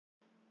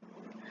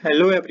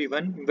Hello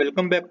everyone,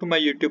 welcome back to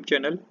my YouTube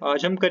channel.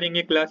 आज हम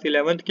करेंगे क्लास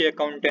 11th के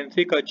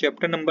अकाउंटेंसी का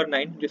चैप्टर नंबर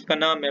 9 जिसका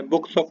नाम है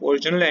books of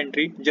original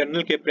entry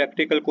journal के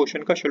प्रैक्टिकल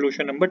क्वेश्चन का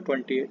सोल्यूशन नंबर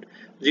 28।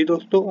 जी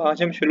दोस्तों,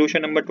 आज हम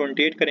सोल्यूशन नंबर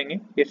 28 करेंगे।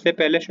 इससे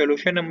पहले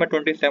सोल्यूशन नंबर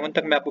 27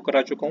 तक मैं आपको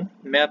करा चुका हूँ।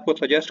 मैं आपको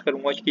सजेस्ट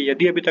करूंगा कि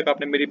यदि अभी तक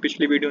आपने मेरी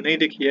पिछली वीडियो नहीं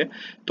देखी है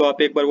तो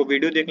आप एक बार वो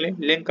वीडियो देख लें।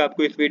 लिंक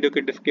आपको इस वीडियो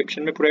के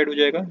डिस्क्रिप्शन में प्रोवाइड हो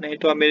जाएगा, नहीं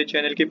तो आप मेरे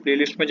चैनल की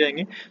प्लेलिस्ट में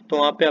जाएंगे तो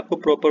वहाँ पे आपको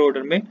प्रॉपर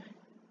ऑर्डर में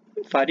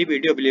सारी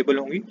वीडियो अवेलेबल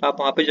होंगी, आप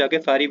वहां पे जाके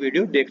सारी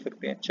वीडियो देख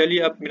सकते हैं। चलिए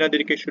आप बिना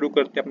देरी के शुरू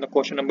करते हैं अपना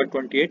क्वेश्चन नंबर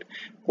 28।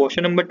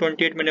 क्वेश्चन नंबर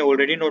 28 मैंने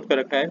ऑलरेडी नोट कर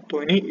रखा है,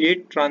 तो इन्हीं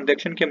 8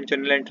 ट्रांजैक्शन की हम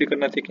जनरल एंट्री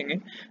करना सीखेंगे।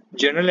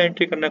 जनरल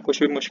एंट्री करना कुछ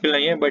भी मुश्किल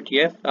नहीं है, बट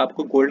यस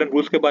आपको गोल्डन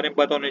रूल्स के बारे में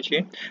पता होने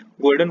चाहिए।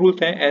 गोल्डन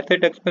रूल्स हैं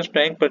asset expense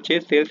time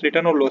purchase sales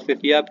return और लॉसेस,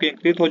 ये आपके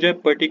इंक्रीज हो जाए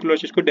पर्टिकुलर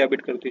चीज को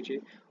डेबिट कर दीजिए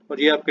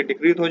और ये आपके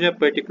डिक्रीज हो जाए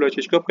पर्टिकुलर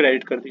चीज को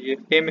क्रेडिट कर दीजिए।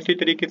 सेम इसी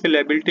तरीके से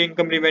liability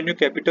income revenue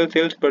capital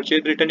sales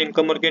purchase return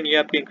income और गेन, ये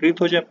आपके इंक्रीज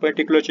हो जाए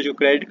पर्टिकुलर चीज को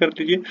क्रेडिट कर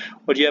दीजिए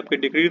और ये आपके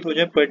डिक्रीज हो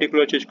जाए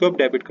पर्टिकुलर चीज को आप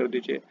डेबिट कर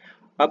दीजिए।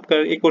 आप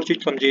कर एक और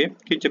चीज समझिए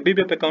कि जब भी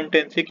आप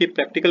अकाउंटेंसी की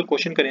प्रैक्टिकल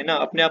क्वेश्चन करें ना,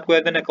 अपने आप को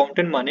एज एन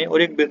अकाउंटेंट माने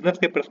और एक बिजनेस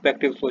के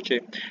पर्सपेक्टिव सोचे।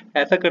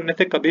 ऐसा करने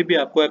से कभी भी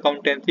आपको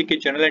अकाउंटेंसी की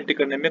जनरल एंट्री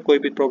करने में कोई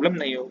भी प्रॉब्लम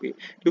नहीं होगी,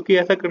 क्योंकि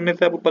ऐसा करने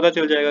से आपको पता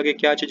चल जाएगा कि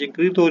क्या चीज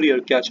इंक्रीज हो रही है और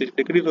क्या चीज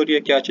डिक्रीज हो रही है,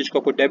 क्या चीज को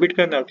आपको डेबिट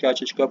करना है और क्या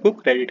चीज को आपको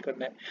क्रेडिट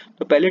करना है।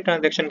 तो पहले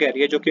ट्रांजेक्शन कह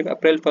रही है जो कि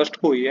अप्रैल 1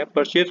 को हुई है,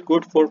 purchase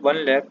good for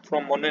 1 lakh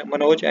from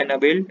Manoj and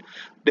avail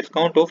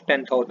discount of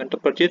 10,000। तो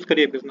परचेज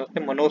करिए बिजनेस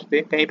ने मनोज से,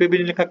 कहीं पे भी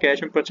नहीं लिखा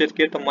कैश में परचेज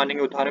किया तो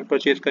मानेंगे उधार में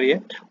परचेज करिए,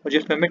 और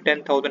जिसमें हमें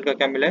 10,000 का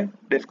क्या मिला है,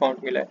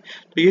 डिस्काउंट मिला है।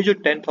 तो ये जो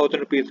 10,000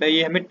 रुपीज है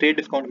ये हमें ट्रेड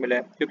डिस्काउंट मिला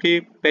है, क्योंकि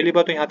पहली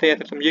बात तो यहाँ से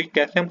ऐसे समझिए कि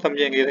कैसे हम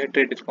समझेंगे ये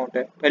ट्रेड डिस्काउंट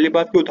है। पहली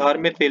बात कि उधार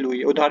में सेल हुई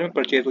है, उधार में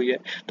परचेज हुई है,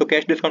 तो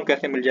कैश डिस्काउंट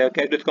कैसे मिल जाएगा,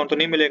 कैश डिस्काउंट तो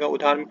नहीं मिलेगा।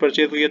 उधार में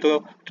परचेज हुई है तो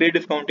ट्रेड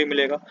डिस्काउंट ही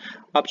मिलेगा।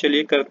 अब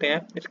चलिए करते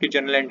हैं इसकी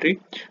जनरल एंट्री।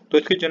 तो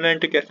इसकी जनरल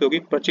एंट्री कैसे होगी,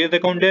 purchase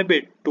account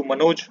debit to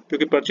Manoj,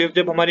 क्योंकि परचेज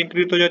जब हमारी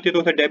इंक्रीज हो जाती है तो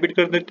उसे डेबिट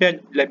कर देते हैं,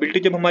 लायबिलिटी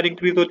जब हमारी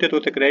इंक्रीज होती है तो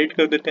उसे क्रेडिट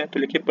कर देते हैं। तो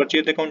लिखिए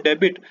purchase account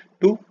debit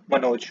to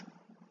Manoj.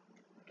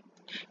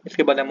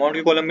 इसके बाद अमाउंट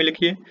के कॉलम में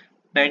लिखिए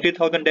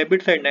 90,000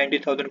 डेबिट साइड,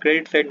 90,000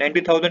 क्रेडिट साइड।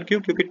 90,000 क्यों,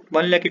 क्योंकि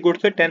 1 लाख की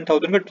गुड्स से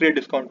 10,000 का ट्रेड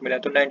डिस्काउंट मिला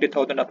है, तो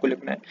 90,000 आपको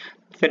लिखना है।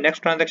 फिर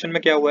नेक्स्ट ट्रांजैक्शन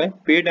में क्या हुआ है,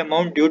 paid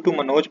amount due to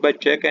Manoj bye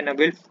check and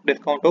avail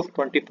discount of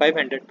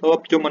 2500। तो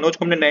अब जो मनोज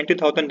को हमने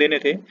 90,000 देने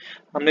थे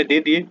हमने दे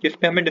दिए,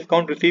 जिसपे हमें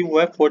डिस्काउंट रिसीव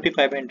हुआ है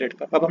 4500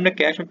 का। अब हमने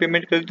कैश में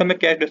पेमेंट कर दी तो हमें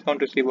कैश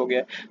डिस्काउंट रिसीव हो गया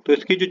है। तो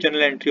इसकी जो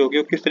जनरल एंट्री होगी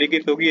वो किस तरीके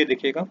से होगी ये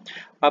देखिएगा।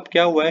 अब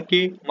क्या हुआ है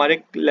कि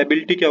हमारे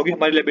लायबिलिटी क्या होगी,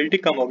 हमारी लायबिलिटी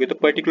कम होगी तो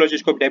पर्टिकुलर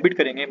चीज को डेबिट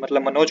करेंगे,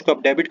 मतलब मनोज को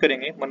आप डेबिट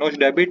करेंगे। मनोज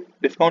डेबिट,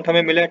 डिस्काउंट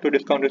हमें मिला है to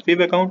discount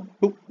receive account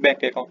to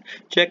bank account,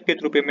 check के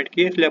थ्रू पेमेंट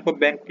किए इसलिए आपको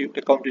बैंक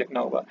अकाउंट लिखना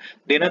होगा।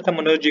 देना था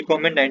मनोज जी को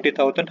हमें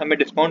 90,000, हमें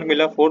डिस्काउंट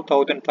मिला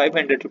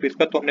 4,500 रुपीज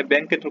का, तो हमने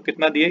बैंक के थ्रू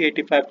कितना दिया,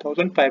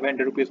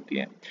 85,500 रुपीज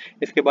दिए।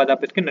 इसके बाद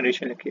आप इसकी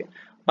नरेशन लिखिए।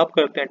 अब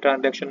करते हैं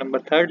ट्रांजेक्शन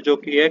नंबर 3 जो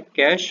कि है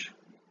cash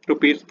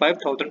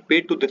 ₹5,000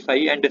 paid to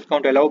Desai and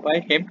discount allow by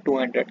him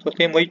 200। तो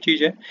सेम वही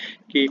चीज है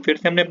कि फिर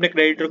से हमने अपने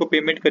क्रेडिटर को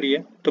पेमेंट करी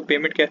है, तो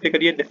पेमेंट कैसे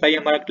करिए, देसाई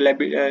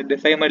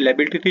हमारी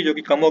लायबिलिटी थी जो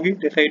कि कम होगी,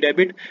 देसाई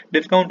डेबिट,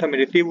 डिस्काउंट हमें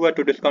रिसीव हुआ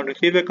to discount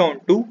receive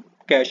account to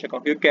cash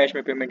account, क्योंकि कैश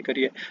में पेमेंट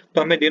करिए।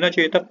 तो हमें देना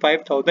चाहिए था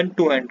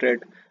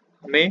 5,200,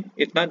 हमें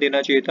इतना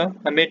देना चाहिए था,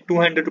 हमें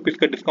 200 रुपीज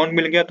का डिस्काउंट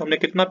मिल गया तो हमने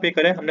कितना पे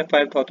करें, हमने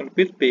 5,000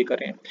 रुपीज पे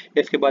करें।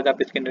 इसके बाद आप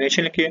इसकी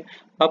नरेशन लिखिए।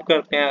 अब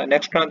करते हैं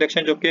नेक्स्ट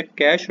ट्रांजेक्शन जो कि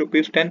cash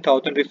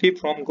 ₹10,000 receive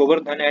from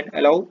Govardhan and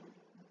allow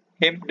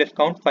him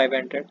discount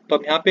 500। तो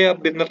अब यहाँ पे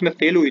अब बिजनेस में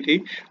सेल हुई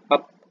थी,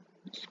 अब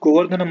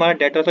गोवर्धन हमारा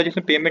डेटा था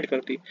जिसमें पेमेंट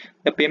करती,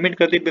 जब पेमेंट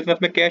करती बिजनेस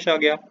में कैश आ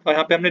गया और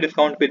यहाँ पे हमने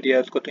डिस्काउंट पे दिया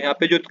उसको, तो यहाँ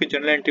पे जो इसकी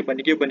जनरल एंट्री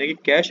बनेगी वो बनेगी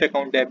cash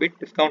account debit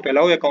discount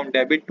allow account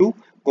debit to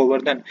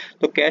Govardhan.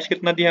 तो कैश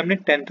कितना दिया हमने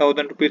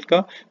 10,000 रुपीज का,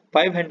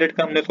 500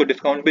 का हमने उसको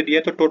डिस्काउंट भी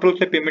दिया, तो टोटल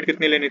से पेमेंट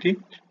कितनी लेनी थी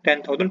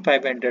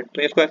 10,500।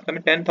 तो इसको ऐसा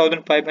हमें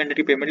 10,500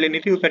 की पेमेंट लेनी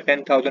थी, उसने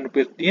 10,000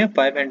 रुपीज दिए,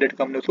 500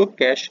 का हमने उसको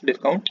कैश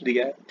डिस्काउंट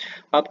दिया है।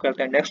 अब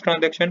करते हैं नेक्स्ट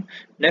ट्रांजेक्शन।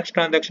 नेक्स्ट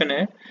ट्रांजेक्शन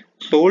है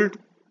sold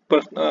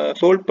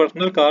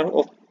personal car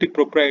of the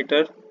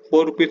proprietor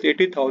for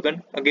 ₹80,000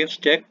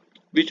 against check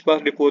which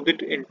was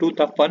deposited into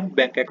the fund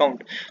bank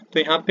account। तो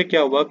यहाँ पे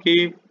क्या हुआ कि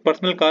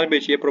पर्सनल कार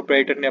बेची है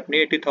प्रोप्राइटर ने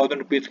अपनी 80,000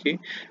 रुपीज की।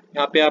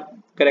 यहाँ पे आप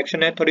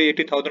करेक्शन है थोड़ी,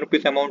 80,000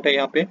 रुपीज अमाउंट है,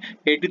 यहाँ पे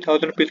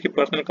 80,000 रुपीज की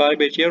पर्सनल कार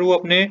बेची है और वो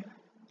अपने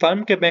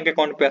फर्म के बैंक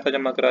अकाउंट में पैसा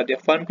जमा करा दिया।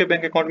 फर्म के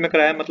बैंक अकाउंट में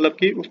कराया मतलब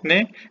कि उसने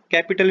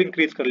कैपिटल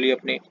इंक्रीज कर ली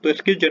अपनी, तो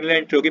इसकी जनरल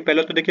एंट्री होगी।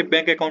 पहले तो देखिए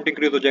बैंक अकाउंट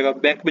इंक्रीज हो जाएगा,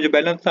 बैंक में जो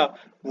बैलेंस था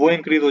वो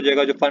इंक्रीज हो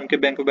जाएगा जो फर्म के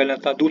बैंक में बैलेंस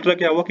था। दूसरा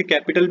क्या हुआ कि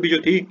कैपिटल भी जो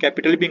थी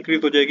कैपिटल भी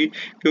इंक्रीज हो जाएगी,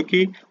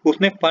 क्योंकि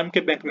उसने फर्म के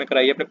बैंक में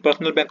कराई है, अपने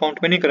पर्सनल बैंक अकाउंट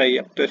में नहीं कराई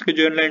है। तो इसकी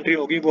जनरल एंट्री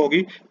होगी वो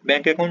होगी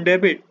bank account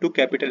debit to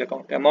capital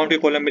account. Amount के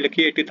कॉलम में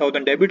लिखिए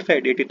 80,000 डेबिट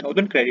साइड,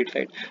 80,000 क्रेडिट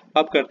साइड।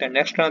 अब करते हैं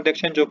नेक्स्ट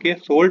ट्रांजेक्शन जो कि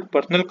sold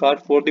personal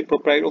car for the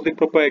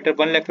proprietor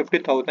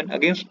 1,50,000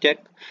 against check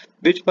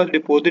which was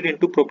deposited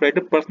into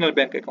proprietor personal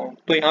bank account.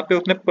 तो यहाँ पे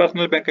उसने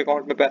पर्सनल बैंक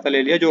अकाउंट में पैसा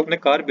ले लिया जो उसने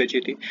कार बेची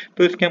थी,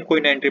 तो इसकी हम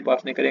कोई एंट्री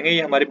पास नहीं करेंगे,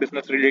 ये हमारे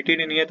बिजनेस रिलेटेड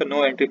ही नहीं है, तो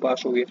नो एंट्री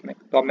पास होगी इसमें,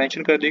 तो आप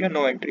मेंशन कर दीजिएगा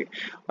नो एंट्री।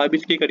 अब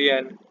इसकी करिए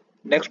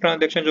नेक्स्ट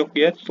ट्रांजेक्शन जो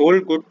किया है,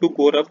 sold good to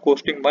Gaurav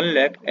costing 1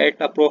 lakh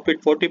at a profit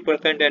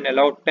 40% and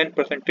allowed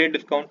 10% trade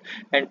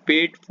discount and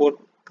paid for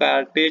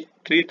cartridge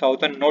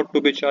 3000 not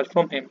to be charge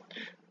from him.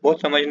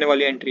 बहुत समझने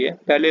वाली एंट्री है।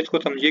 पहले इसको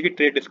समझिए कि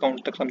ट्रेड डिस्काउंट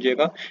तक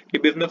समझिएगा कि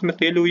बिजनेस में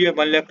सेल हुई है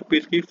 1 लाख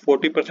रुपीज की,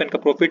 40% का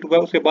प्रॉफिट हुआ,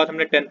 उसके बाद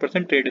हमने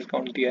 10% ट्रेड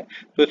डिस्काउंट दिया है।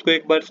 तो इसको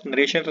एक बार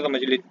नरेशन से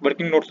समझ लीजिए,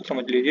 वर्किंग नोट से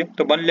समझ लीजिए।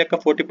 तो 1 लाख का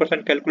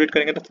 40% कैलकुलेट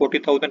करेंगे तो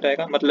 40,000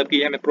 आएगा, मतलब कि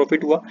ये हमें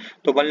प्रॉफिट हुआ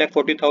तो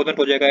 1,40,000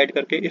 हो जाएगा ऐड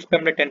करके। इस पर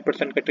हमने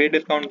 10% का ट्रेड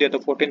डिस्काउंट दिया तो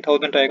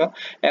 14,000 आएगा।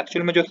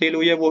 एक्चुअल में जो सेल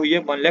हुई है वो हुई है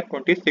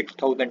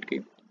 1,26,000 की,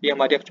 ये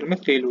हमारी एक्चुअल में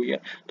सेल हुई है।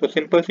 तो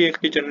सिंपल सी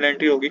इसकी जनरल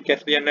एंट्री होगी।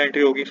 कैसे जनरल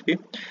एंट्री होगी इसकी,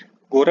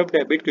 गौरव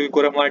डेबिट, क्योंकि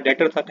गौरव हमारा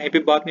डेटर था, कहीं भी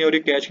बात नहीं हो रही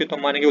कैश की, तो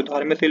हम मानेंगे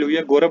उधार में सेल हुई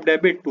है। गौरव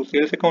debit to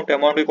sales account,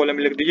 amount के कॉलम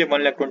में लिख दीजिए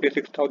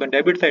 1,26,000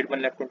 डेबिट साइड,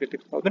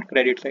 1,26,000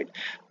 क्रेडिट साइड।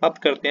 अब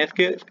करते हैं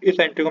इसके, इस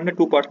एंट्री को हमने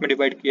 2 पार्ट्स में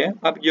डिवाइड किया है।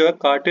 अब जो है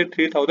कार्टेड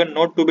 3,000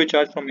 not to be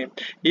charge from him,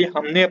 ये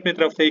हमने अपनी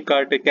तरफ से ही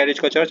कार्टे कैरेज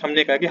का चार्ज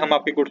हमने कहा कि हम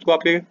आपके गुड्स को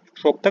आपके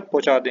शॉप तक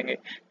पहुंचा देंगे।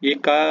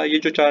 ये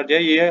जो चार्ज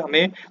है ये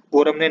हमें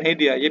गौरव ने नहीं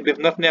दिया, ये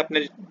बिजनेस ने अपने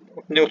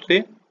अपने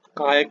उससे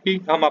कहा है कि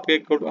हम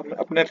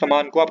आपके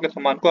सामान को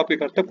आपके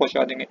घर तक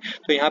पहुंचा देंगे।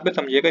 तो यहाँ पे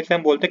समझिएगा, इसे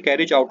हम बोलते हैं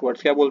कैरिज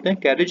आउटवर्ड्स। क्या बोलते हैं?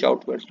 Carriage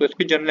outwards. तो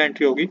इसकी जनरल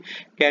एंट्री होगी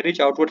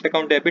कैरिज आउटवर्ड्स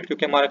अकाउंट डेबिट,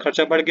 क्योंकि हमारा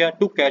खर्चा बढ़ गया,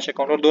 टू कैश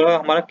अकाउंट, और दोबारा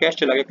हमारा कैश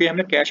चला गया क्योंकि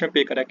हमने कैश में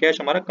पे करा,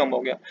 कैश हमारा कम हो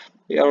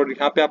गया। और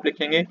यहाँ पे आप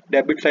लिखेंगे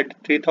डेबिट साइड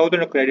 3,000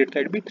 और क्रेडिट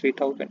साइड भी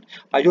 3,000।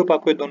 आई होप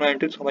आपको दोनों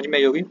एंट्री समझ में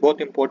आई होगी,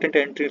 बहुत इंपॉर्टेंट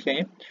एंट्रीज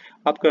हैं।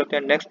 अब करते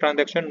हैं नेक्स्ट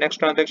ट्रांजेक्शन। नेक्स्ट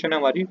ट्रांजेक्शन है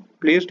हमारी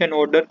placed N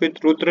order with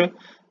Rudra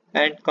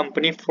and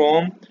company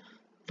from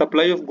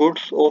supply of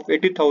goods of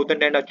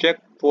 80,000 and a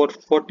check for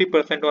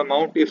 40%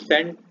 amount is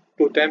sent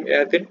to them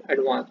as in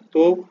advance।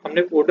 तो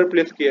हमने ऑर्डर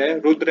प्लेस किया है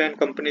रुद्र एंड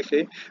कंपनी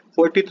से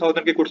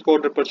 40,000 के goods का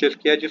order purchase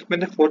किया है, जिसमें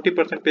से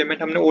 40%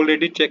 पेमेंट हमने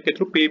ऑलरेडी चेक के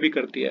थ्रू पे भी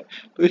कर दिया है।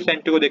 तो इस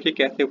एंट्री को देखिए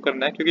कैसे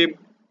करना है, क्योंकि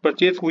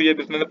परचेज हुई है,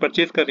 बिजनेस ने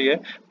परचेज कर रही है,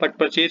 बट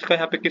परचेज का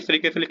यहाँ पे किस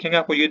तरीके से लिखेंगे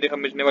आपको ये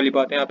समझने वाली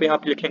बात है। यहाँ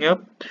पे लिखेंगे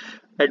आप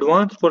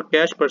advance for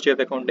cash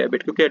purchase account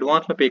debit, क्योंकि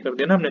एडवांस में पे कर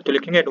दिया ना हमने, तो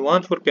लिखेंगे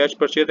advance for cash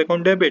purchase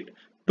account debit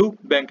to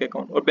bank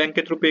account, और बैंक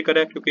के थ्रू पे करा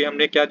है क्योंकि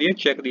हमने क्या दिया,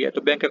 चेक दिया है,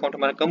 तो बैंक अकाउंट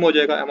हमारा कम हो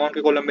जाएगा। अमाउंट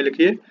के कॉलम में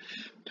लिखिए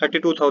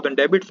 32,000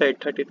 डेबिट साइड,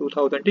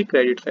 32,000 ही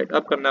क्रेडिट साइड।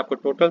 अब करना है आपको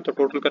टोटल, तो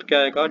टोटल करके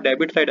आएगा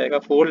डेबिट साइड आएगा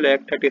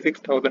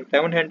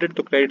 4,36,700,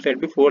 तो क्रेडिट साइड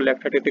भी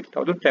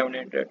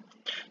 4,36,700।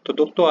 तो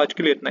दोस्तों आज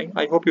के लिए इतना ही।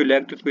 I hope you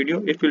like this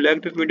video. If you like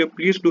this video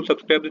please do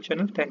subscribe the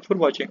channel. Thanks for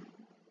watching.